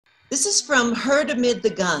This is from Heard Amid the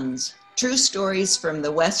Guns, True Stories from the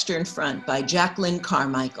Western Front by Jacqueline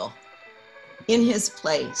Carmichael. In his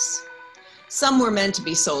place. Some were meant to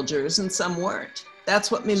be soldiers and some weren't. That's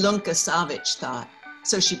what Milunka Savić thought,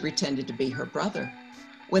 so she pretended to be her brother.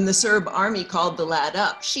 When the Serb army called the lad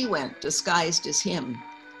up, she went, disguised as him,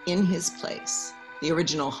 in his place, the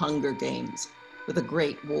original Hunger Games, with a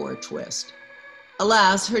great war twist.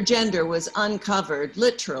 Alas, her gender was uncovered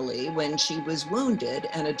literally when she was wounded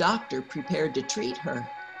and a doctor prepared to treat her.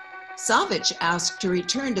 Savić asked to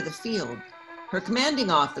return to the field. Her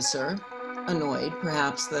commanding officer, annoyed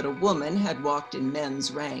perhaps that a woman had walked in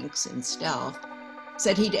men's ranks in stealth,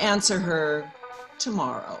 said he'd answer her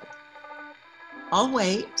tomorrow. "I'll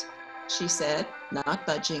wait," she said, not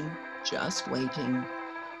budging, just waiting.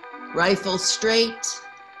 Rifle straight,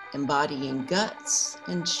 embodying guts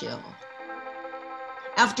and chill.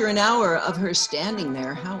 After an hour of her standing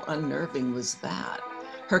there, how unnerving was that?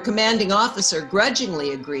 Her commanding officer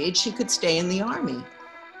grudgingly agreed she could stay in the army.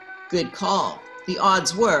 Good call. The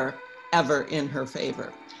odds were ever in her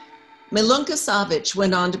favor. Milunka Savić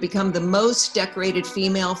went on to become the most decorated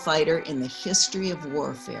female fighter in the history of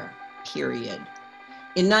warfare, period.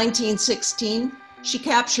 In 1916, she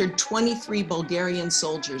captured 23 Bulgarian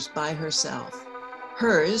soldiers by herself.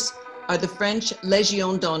 Hers are the French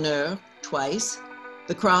Légion d'honneur, twice,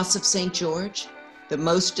 the Cross of St. George, the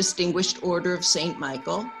Most Distinguished Order of St.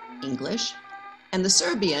 Michael, English, and the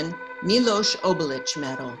Serbian Miloš Obilić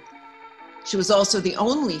Medal. She was also the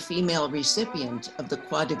only female recipient of the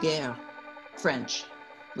Croix de Guerre, French,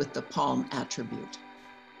 with the palm attribute.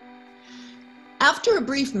 After a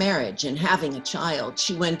brief marriage and having a child,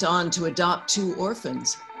 she went on to adopt 2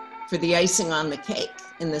 orphans. For the icing on the cake,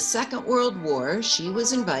 in the Second World War, she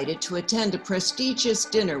was invited to attend a prestigious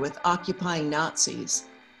dinner with occupying Nazis.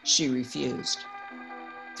 She refused.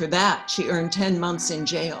 For that, she earned 10 months in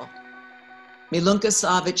jail. Milunka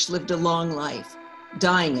Savić lived a long life,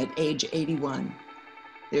 dying at age 81.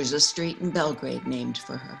 There's a street in Belgrade named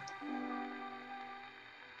for her.